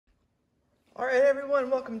All right,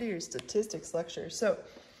 everyone, welcome to your statistics lecture. So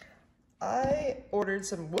I ordered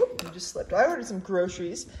some, whoop, you just slipped. I ordered some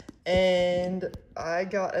groceries and I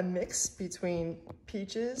got a mix between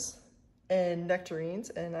peaches and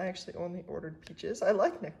nectarines, and I actually only ordered peaches. I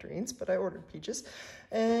like nectarines, but I ordered peaches.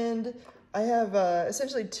 And I have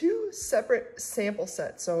essentially two separate sample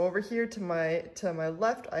sets. So over here to my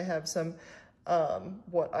left, I have some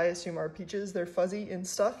what I assume are peaches. They're fuzzy and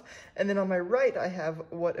stuff. And then on my right, I have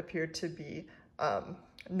what appear to be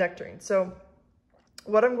nectarines. So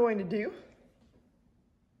what I'm going to do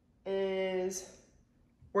is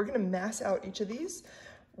we're going to mass out each of these.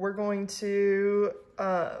 We're going to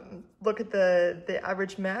look at the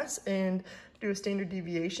average mass and do a standard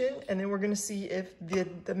deviation, and then we're going to see if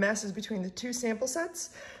the masses between the two sample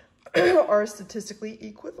sets are statistically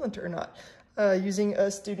equivalent or not, using a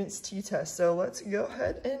student's t-test. So let's go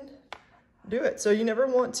ahead and do it. So you never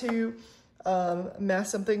want to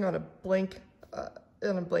mass something on a blank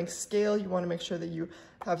scale. You want to make sure that you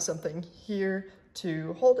have something here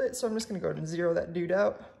to hold it. So I'm just going to go ahead and zero that dude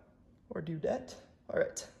out, or dudette. All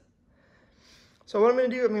right. So what I'm going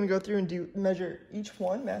to do, I'm going to go through and measure each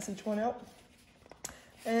one, mass each one out.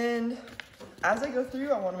 And as I go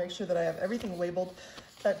through, I want to make sure that I have everything labeled.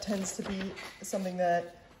 That tends to be something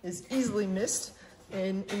that is easily missed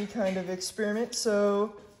in any kind of experiment.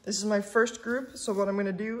 So this is my first group. So what I'm going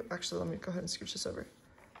to do, actually, let me go ahead and scooch this over.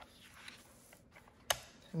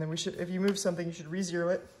 And then we should, if you move something, you should re-zero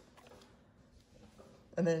it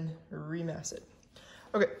and then remass it.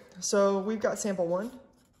 Okay, so we've got sample one,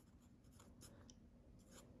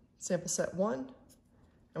 sample set one,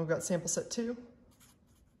 and we've got sample set two.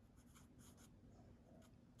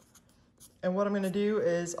 And what I'm going to do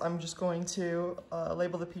is I'm just going to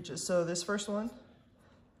label the peaches. So this first one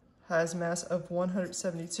has mass of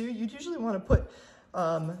 172. You'd usually want to put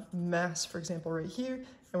mass, for example, right here,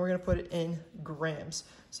 and we're going to put it in grams.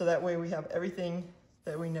 So that way we have everything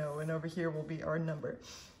that we know, and over here will be our number.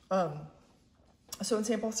 So in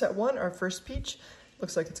sample set one, our first peach,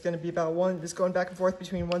 looks like it's going to be about just going back and forth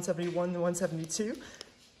between 171 and 172.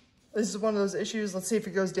 This is one of those issues. Let's see if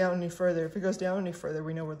it goes down any further. If it goes down any further,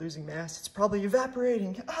 we know we're losing mass. It's probably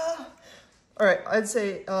evaporating. Ah! All right, I'd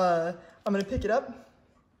say I'm going to pick it up.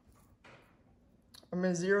 I'm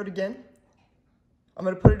going to zero it again. I'm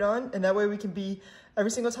going to put it on, and that way we can be, every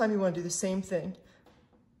single time you want to do the same thing.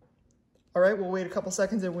 All right, we'll wait a couple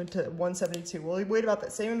seconds and went to 172. We'll wait about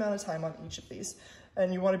that same amount of time on each of these.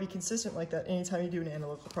 And you want to be consistent like that anytime you do an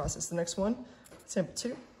analytical process. The next one, sample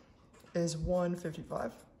two, is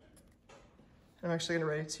 155. I'm actually going to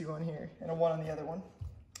write a 2 on here and a 1 on the other one.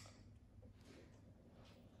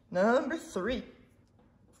 Number three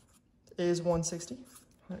is 160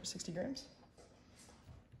 grams.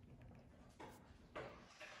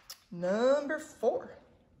 Number four,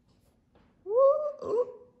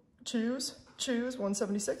 choose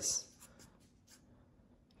 176.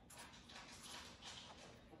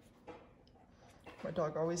 My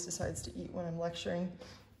dog always decides to eat when I'm lecturing.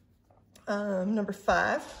 Number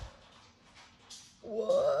five,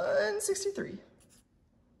 163.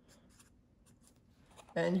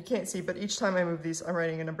 And you can't see, but each time I move these, I'm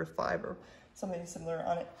writing a number 5 or something similar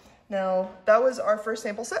on it. Now, that was our first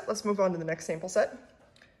sample set. Let's move on to the next sample set.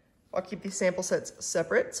 I'll keep these sample sets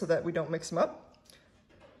separate so that we don't mix them up.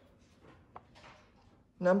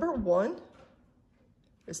 Number one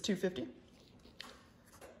is 250.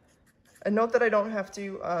 And note that I don't have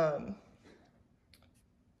to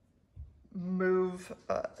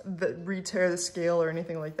re-tear the scale or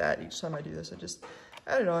anything like that. Each time I do this, I just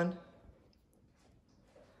add it on.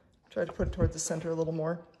 Try to put it towards the center a little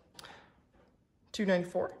more.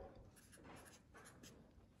 294.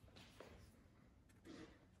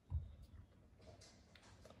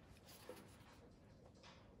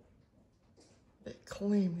 They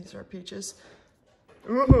claim these are peaches.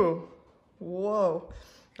 Ooh, whoa.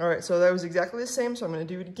 All right, so that was exactly the same, so I'm gonna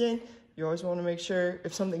do it again. You always wanna make sure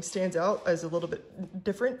if something stands out as a little bit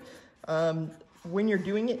different, when you're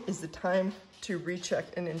doing it is the time to recheck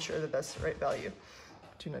and ensure that that's the right value.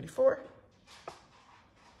 294.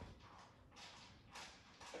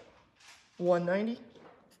 190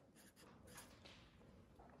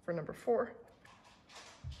 for number 4.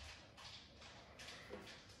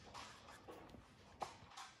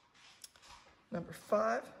 Number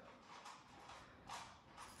 5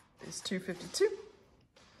 is 252.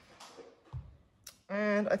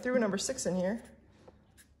 And I threw a number 6 in here.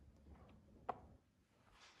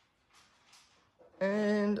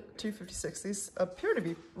 And and 256. These appear to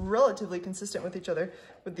be relatively consistent with each other,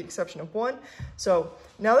 with the exception of one. So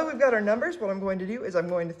now that we've got our numbers, what I'm going to do is I'm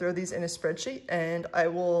going to throw these in a spreadsheet, and I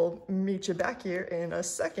will meet you back here in a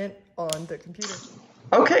second on the computer.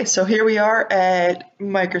 Okay, so here we are at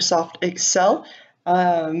Microsoft Excel.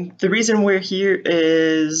 The reason we're here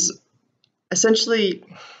is essentially,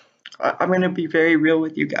 I'm going to be very real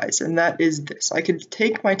with you guys, and that is this. I could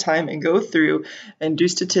take my time and go through and do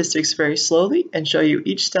statistics very slowly and show you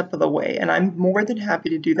each step of the way, and I'm more than happy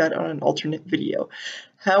to do that on an alternate video.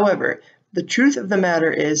 However, the truth of the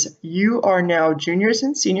matter is you are now juniors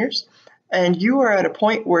and seniors, and you are at a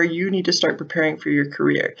point where you need to start preparing for your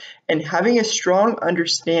career. And having a strong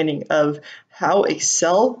understanding of how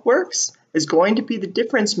Excel works is going to be the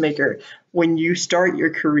difference maker when you start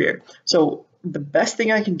your career. So the best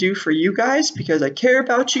thing I can do for you guys, because I care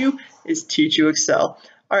about you, is teach you Excel.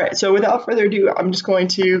 All right, so without further ado, I'm just going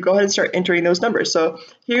to go ahead and start entering those numbers. So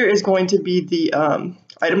here is going to be the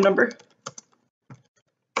item number.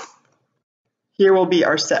 Here will be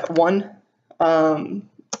our set 1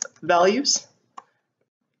 values,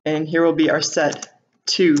 and here will be our set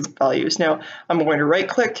 2 values. Now I'm going to right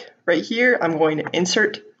click right here. I'm going to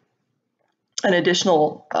insert an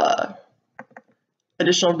additional row,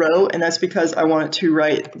 and that's because I want it to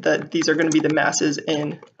write that these are going to be the masses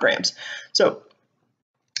in grams. So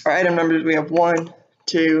our item numbers, we have 1,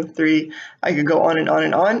 2, 3. I could go on and on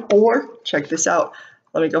and on, or check this out.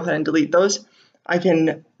 Let me go ahead and delete those. I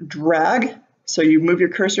can drag, so you move your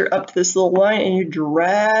cursor up to this little line and you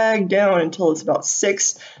drag down until it's about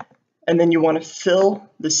 6, and then you want to fill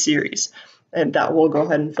the series. And that will go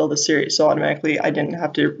ahead and fill the series. So automatically I didn't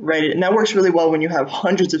have to write it. And that works really well when you have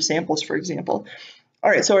hundreds of samples, for example. All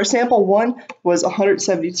right, so our sample 1 was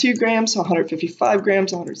 172 grams, 155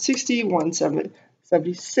 grams, 160,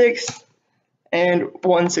 176, and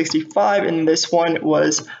 165. And this one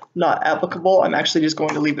was not applicable. I'm actually just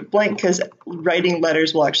going to leave it blank because writing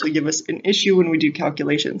letters will actually give us an issue when we do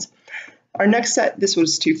calculations. Our next set, this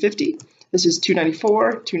was 250. This is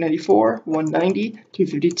 294, 294, 190,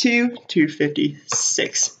 252,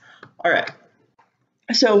 256. All right,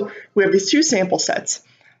 so we have these two sample sets.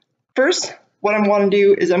 First, what I'm going to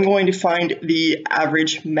do is I'm going to find the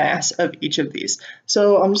average mass of each of these.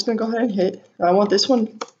 So I'm just going to go ahead and hit, I want this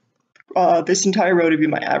one, this entire row to be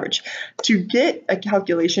my average. To get a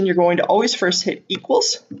calculation, you're going to always first hit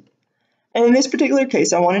equals. And in this particular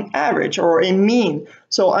case, I want an average or a mean.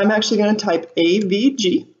 So I'm actually going to type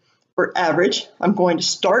AVG for average. I'm going to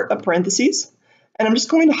start a parentheses, and I'm just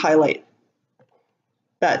going to highlight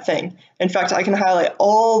that thing. In fact, I can highlight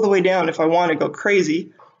all the way down if I want to go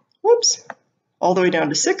crazy. Whoops. All the way down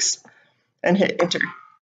to 6 and hit enter.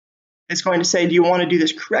 It's going to say, do you want to do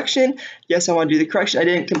this correction? Yes, I want to do the correction. I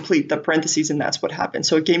didn't complete the parentheses, and that's what happened.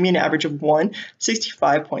 So it gave me an average of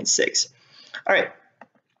 165.6. All right.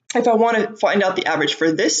 If I want to find out the average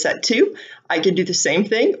for this set too, I can do the same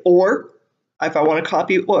thing, or if I want to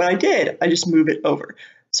copy what I did, I just move it over.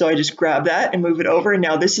 So I just grab that and move it over, and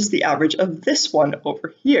now this is the average of this one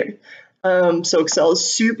over here. So Excel is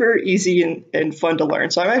super easy and fun to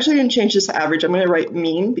learn. So I'm actually going to change this to average. I'm going to write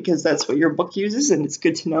mean because that's what your book uses, and it's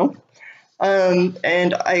good to know.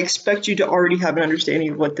 And I expect you to already have an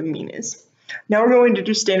understanding of what the mean is. Now we're going to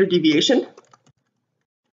do standard deviation.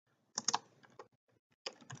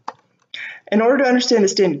 In order to understand the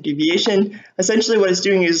standard deviation, essentially what it's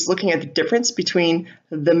doing is looking at the difference between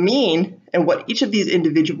the mean and what each of these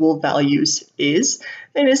individual values is,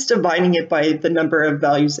 and it's dividing it by the number of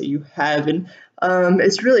values that you have. And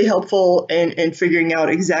it's really helpful in figuring out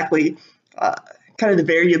exactly kind of the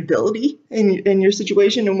variability in your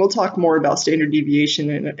situation, and we'll talk more about standard deviation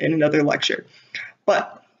in another lecture.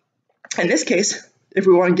 But in this case, if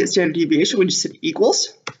we want to get standard deviation, we just hit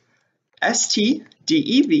equals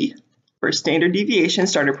STDEV for standard deviation,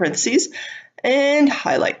 starter parentheses, and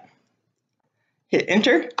highlight. Hit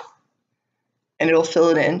enter, and it'll fill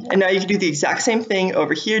it in. And now you can do the exact same thing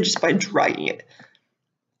over here just by dragging it.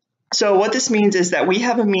 So what this means is that we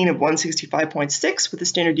have a mean of 165.6 with a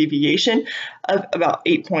standard deviation of about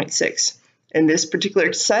 8.6. In this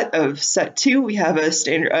particular set of set 2, we have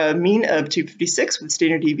a mean of 256 with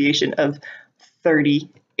standard deviation of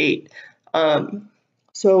 38.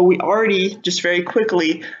 So we already just very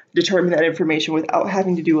quickly determined that information without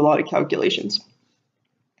having to do a lot of calculations.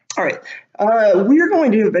 All right, we are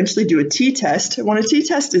going to eventually do a t-test. What a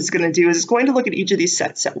t-test is going to do is it's going to look at each of these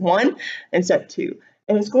sets, set 1 and set 2,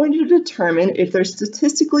 and it's going to determine if they're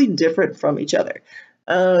statistically different from each other.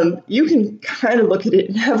 You can kind of look at it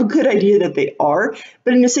and have a good idea that they are,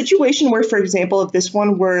 but in a situation where, for example, if this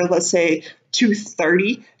one were, let's say,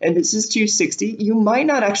 230 and this is 260, you might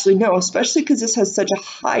not actually know, especially because this has such a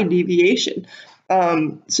high deviation.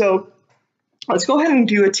 So let's go ahead and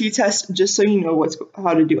do a t-test just so you know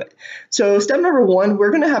how to do it. So step number 1,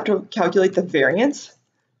 we're going to have to calculate the variance.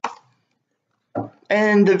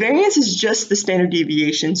 And the variance is just the standard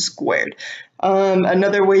deviation squared.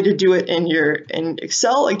 Another way to do it in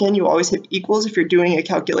Excel, again, you always hit equals if you're doing a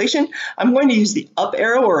calculation. I'm going to use the up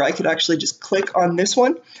arrow, or I could actually just click on this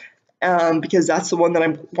one because that's the one that I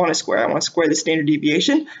want to square. I want to square the standard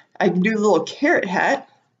deviation. I can do the little caret hat,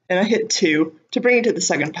 and I hit 2 to bring it to the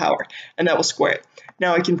second power, and that will square it.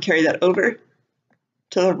 Now I can carry that over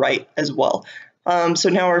to the right as well. So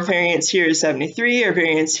now our variance here is 73, our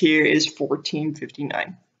variance here is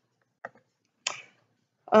 1459.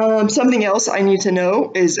 Something else I need to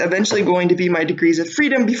know is eventually going to be my degrees of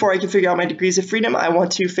freedom. Before I can figure out my degrees of freedom, I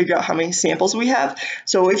want to figure out how many samples we have.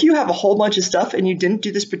 So if you have a whole bunch of stuff and you didn't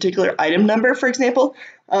do this particular item number, for example,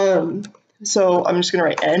 so I'm just going to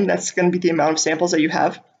write n, that's going to be the amount of samples that you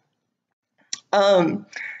have. In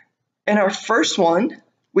our first one,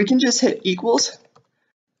 we can just hit equals,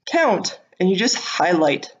 count, and you just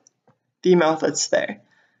highlight the amount that's there.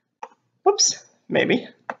 Whoops, maybe.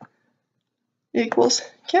 Equals,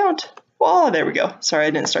 count. Oh, there we go. Sorry, I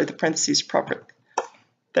didn't start the parentheses properly.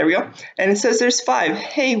 There we go. And it says there's 5.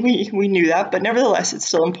 Hey, we knew that, but nevertheless, it's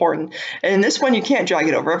still important. And in this one, you can't drag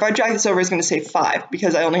it over. If I drag this over, it's going to say 5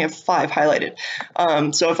 because I only have 5 highlighted.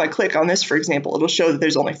 So if I click on this, for example, it'll show that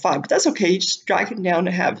there's only 5. But that's okay. You just drag it down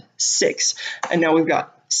to have 6. And now we've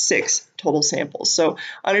got 6 total samples. So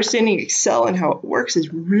understanding Excel and how it works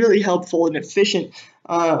is really helpful and efficient.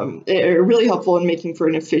 Really helpful in making for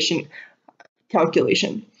an efficient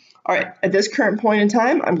calculation. All right, at this current point in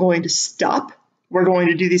time, I'm going to stop. We're going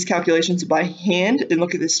to do these calculations by hand and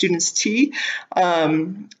look at the student's T,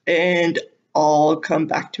 and I'll come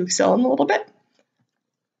back to Excel in a little bit.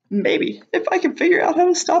 Maybe, if I can figure out how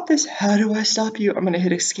to stop this. How do I stop you? I'm going to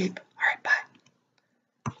hit escape. All right,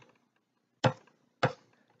 bye.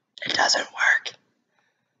 It doesn't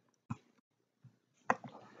work.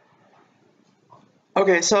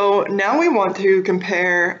 Okay, so now we want to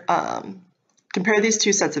compare these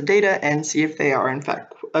two sets of data and see if they are in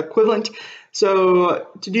fact equivalent. So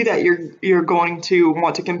to do that, you're going to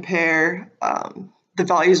want to compare the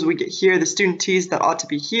values we get here, the student T's that ought to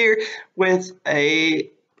be here, with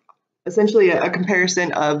essentially a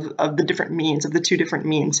comparison of the different means, of the two different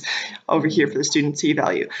means over here for the student T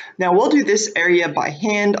value. Now we'll do this area by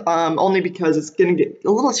hand only because it's going to get a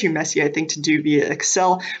little too messy, I think, to do via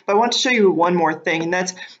Excel. But I want to show you one more thing, and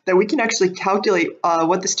that's that we can actually calculate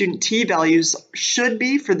what the student T values should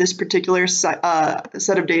be for this particular set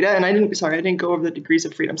of data. And I didn't go over the degrees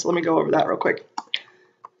of freedom, so let me go over that real quick.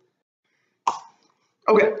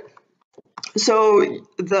 Okay. So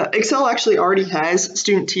the Excel actually already has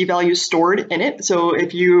student T values stored in it. So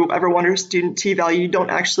if you ever wonder student T value, you don't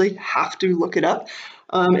actually have to look it up.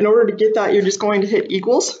 In order to get that, you're just going to hit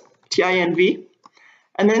equals, TINV,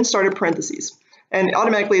 and then start a parentheses. And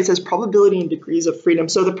automatically it says probability and degrees of freedom.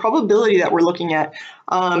 So the probability that we're looking at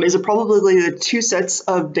is a probability that two sets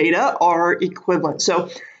of data are equivalent. So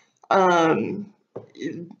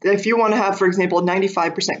if you want to have, for example, a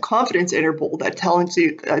 95% confidence interval that tells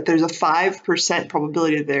you that there's a 5%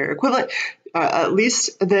 probability that they're equivalent, at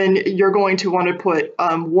least, then you're going to want to put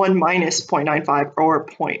 1 minus 0.95 or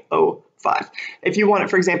 0.05. If you want it,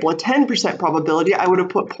 for example, a 10% probability, I would have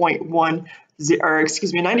put 90%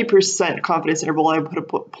 confidence interval, I would have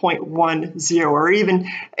put 0.10, or even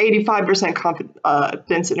 85%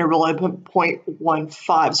 confidence interval, I put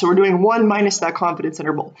 0.15. So we're doing 1 minus that confidence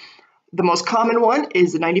interval. The most common one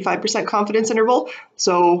is the 95% confidence interval.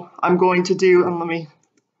 So I'm going to do,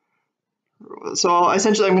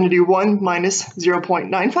 essentially I'm going to do 1 minus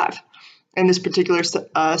 0.95 in this particular set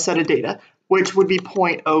of data, which would be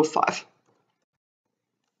 0.05.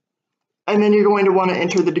 And then you're going to want to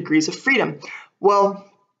enter the degrees of freedom. Well,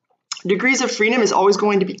 degrees of freedom is always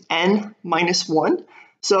going to be n minus 1.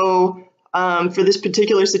 So for this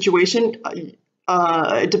particular situation,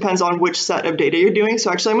 it depends on which set of data you're doing.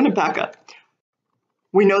 So actually, I'm going to back up.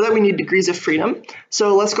 We know that we need degrees of freedom.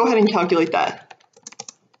 So let's go ahead and calculate that.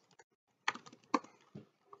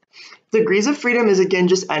 Degrees of freedom is, again,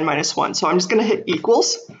 just n minus 1. So I'm just going to hit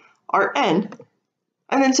equals our n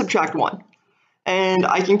and then subtract 1. And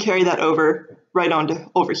I can carry that over right on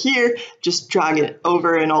to over here, just drag it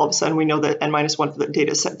over, and all of a sudden we know that n minus 1 for the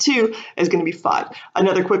data set 2 is going to be 5.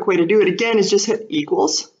 Another quick way to do it, again, is just hit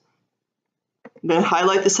equals. Then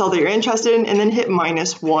highlight the cell that you're interested in, and then hit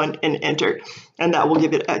 -1 and enter, and that will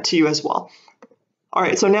give it to you as well. All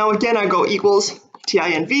right, so now again I go equals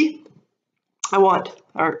TINV. I want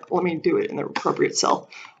or let me do it in the appropriate cell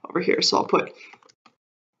over here. So I'll put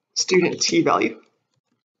student t value.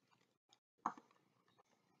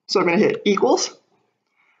 So I'm going to hit equals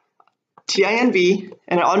TINV,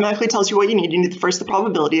 and it automatically tells you what you need. You need first the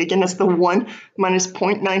probability. Again, that's the 1 minus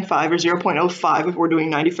 0.95 or 0.05 if we're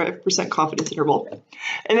doing 95% confidence interval.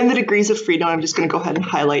 And then the degrees of freedom, I'm just going to go ahead and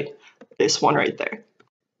highlight this one right there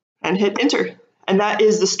and hit enter. And that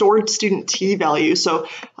is the stored student t value. So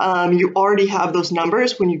you already have those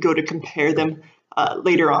numbers when you go to compare them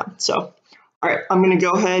later on. So, all right, I'm going to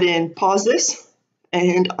go ahead and pause this,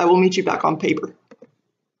 and I will meet you back on paper.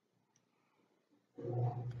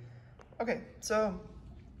 Okay, so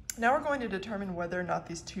now we're going to determine whether or not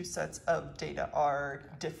these two sets of data are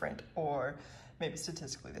different or maybe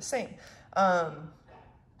statistically the same.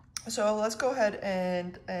 So let's go ahead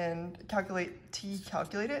and calculate t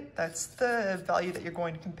calculated. That's the value that you're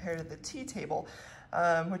going to compare to the t table,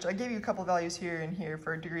 which I gave you a couple values here and here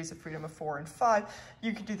for degrees of freedom of 4 and 5.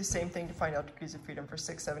 You could do the same thing to find out degrees of freedom for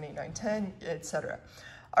 6, 7, 8, 9, 10, etc.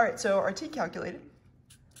 All right, so our t calculated,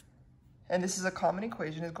 and this is a common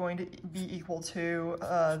equation, is going to be equal to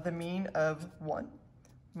the mean of 1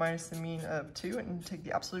 minus the mean of 2, and take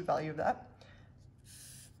the absolute value of that,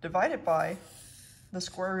 divided by the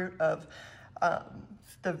square root of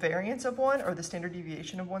the variance of 1, or the standard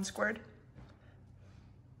deviation of 1 squared,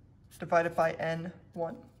 divided by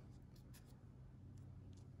n1,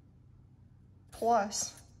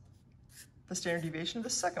 plus the standard deviation of the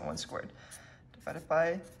second 1 squared, divided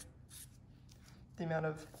by the amount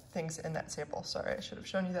of things in that sample. Sorry, I should have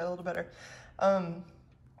shown you that a little better. All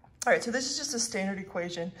right, so this is just a standard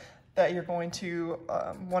equation that you're going to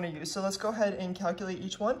want to use. So let's go ahead and calculate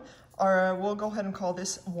each one. We'll go ahead and call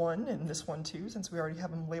this 1 and this one 2, since we already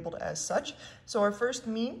have them labeled as such. So our first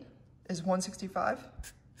mean is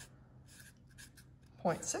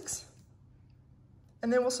 165.6,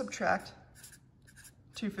 and then we'll subtract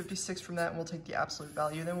 256 from that, and we'll take the absolute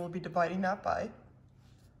value. Then we'll be dividing that by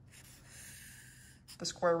the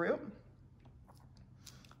square root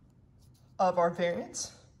of our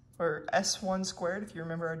variance, or S1 squared, if you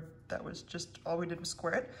remember, that was just all we did was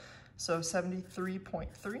square it. So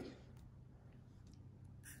 73.3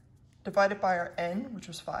 divided by our n, which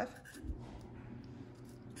was 5,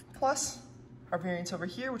 plus our variance over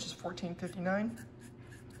here, which is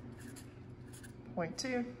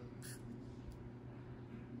 1459.2,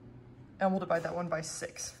 and we'll divide that one by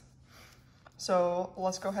 6. So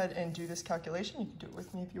let's go ahead and do this calculation. You can do it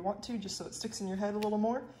with me if you want to, just so it sticks in your head a little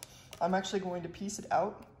more. I'm actually going to piece it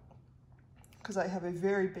out because I have a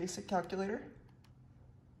very basic calculator.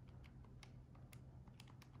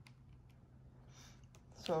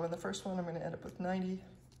 So in the first one, I'm going to end up with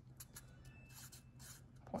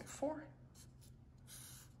 90.4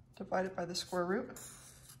 divided by the square root,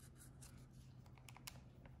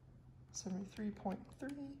 73.3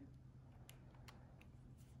 divided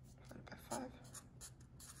by 5.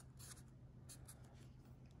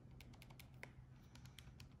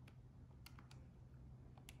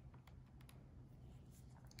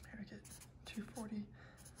 Here we get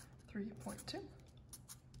 243.2.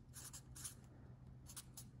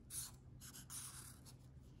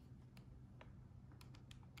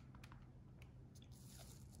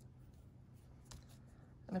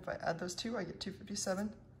 And if I add those two, I get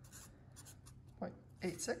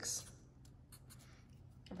 257.86.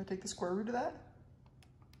 If I take the square root of that,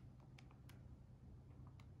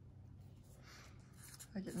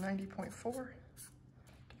 I get 90.4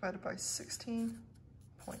 divided by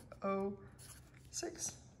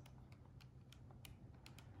 16.06.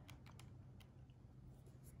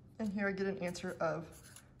 And here I get an answer of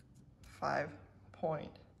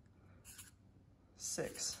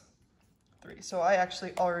 5.63. So I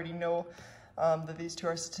actually already know that these two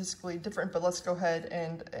are statistically different, but let's go ahead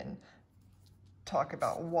and talk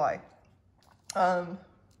about why.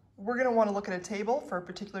 We're going to want to look at a table for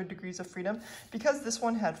particular degrees of freedom. Because this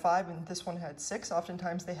one had 5 and this one had 6,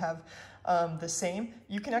 oftentimes they have the same.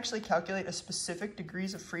 You can actually calculate a specific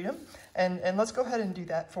degrees of freedom, and let's go ahead and do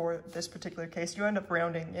that for this particular case. You end up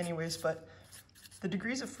rounding anyways, but the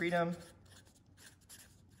degrees of freedom,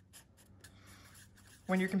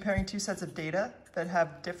 when you're comparing two sets of data that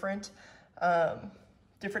have different n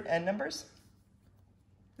numbers,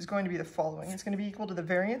 is going to be the following. It's going to be equal to the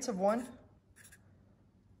variance of 1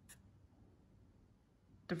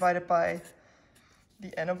 divided by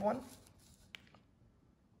the n of 1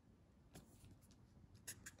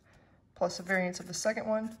 plus the variance of the second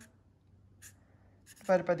one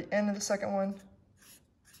divided by the n of the second one,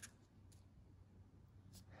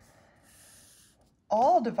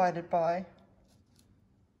 all divided by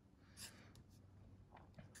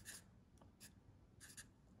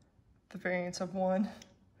variance of 1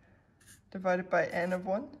 divided by n of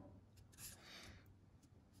 1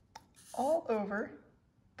 all over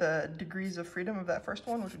the degrees of freedom of that first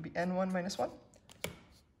one, which would be n1 minus 1,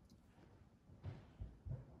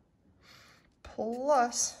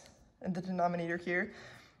 plus, in the denominator here,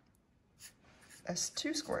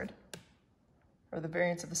 s2 squared, or the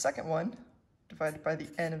variance of the second one, divided by the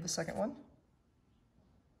n of the second one.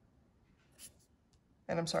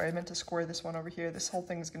 And I'm sorry, I meant to square this one over here. This whole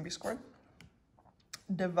thing is going to be squared.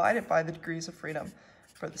 Divided by the degrees of freedom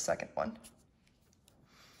for the second one.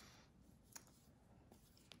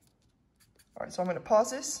 All right, so I'm going to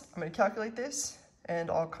pause this, I'm going to calculate this,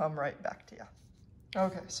 and I'll come right back to you.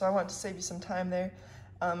 Okay, so I wanted to save you some time there.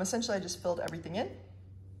 Essentially, I just filled everything in.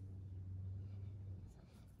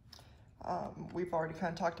 We've already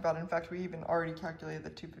kind of talked about it. In fact, we even already calculated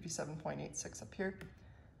the 257.86 up here.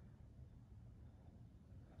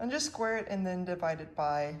 And just square it and then divide it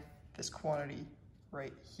by this quantity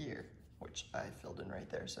right here, which I filled in right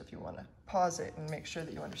there. So if you want to pause it and make sure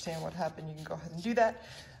that you understand what happened, you can go ahead and do that.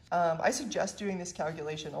 I suggest doing this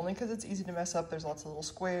calculation only because it's easy to mess up. There's lots of little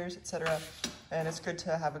squares, etc. And it's good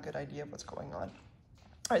to have a good idea of what's going on.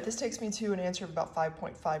 All right, this takes me to an answer of about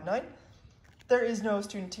 5.59. There is no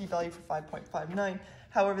student t value for 5.59.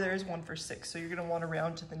 However, there is one for 6. So you're going to want to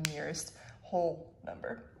round to the nearest whole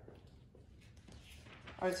number.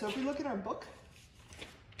 All right, so if we look at our book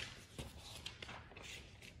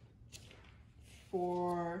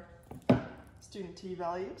for student t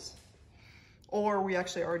values, or we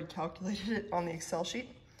actually already calculated it on the Excel sheet.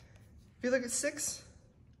 If you look at 6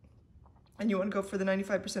 and you want to go for the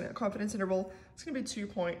 95% confidence interval, it's going to be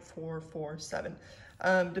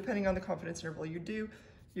 2.447. Depending on the confidence interval you do,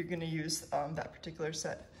 you're going to use that particular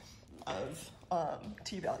set of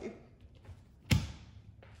t value.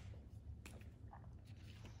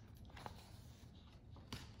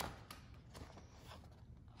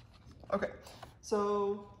 Okay,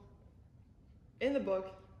 so in the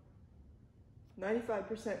book,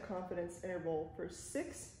 95% confidence interval for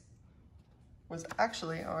 6 was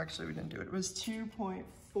actually, we didn't do it. It was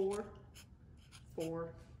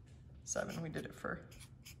 2.447. We did it for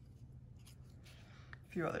a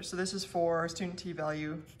few others. So this is for student t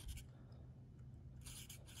value,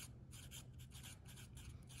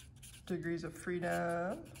 degrees of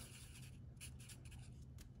freedom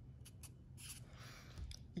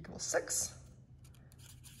equals 6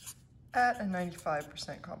 at a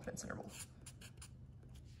 95% confidence interval.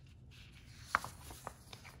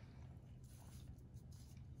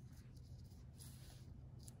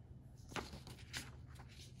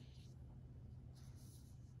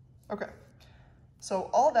 Okay, so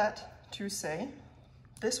all that to say,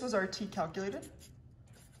 this was our t calculated.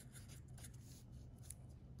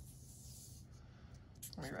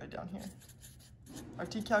 Let me write it down here. Our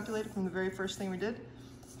t calculated from the very first thing we did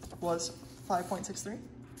was 5.63.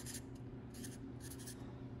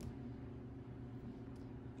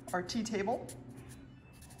 Our t table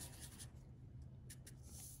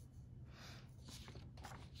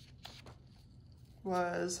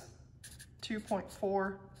was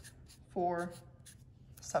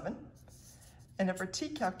 2.447. And if our t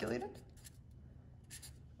calculated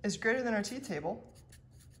is greater than our t table,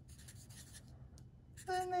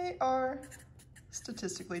 then they are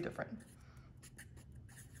statistically different.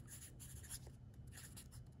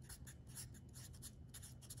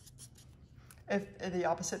 If the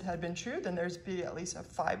opposite had been true, then there's be at least a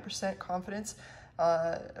 5% confidence,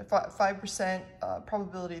 5%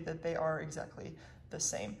 probability that they are exactly the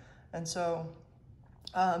same. And so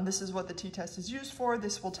this is what the t-test is used for.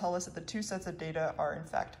 This will tell us that the two sets of data are in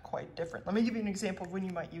fact quite different. Let me give you an example of when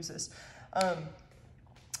you might use this.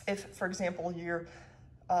 If, for example, you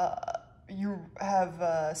have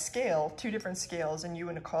a scale, two different scales, and you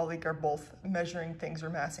and a colleague are both measuring things or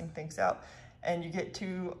massing things out, and you get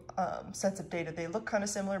two sets of data. They look kind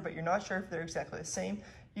of similar, but you're not sure if they're exactly the same.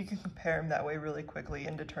 You can compare them that way really quickly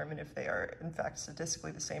and determine if they are in fact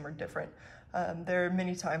statistically the same or different. There are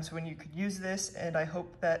many times when you could use this, and I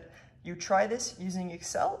hope that you try this using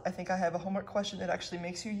Excel. I think I have a homework question that actually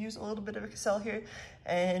makes you use a little bit of Excel here,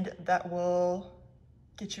 and that will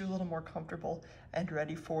get you a little more comfortable and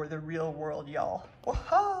ready for the real world, y'all.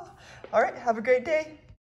 All right, have a great day.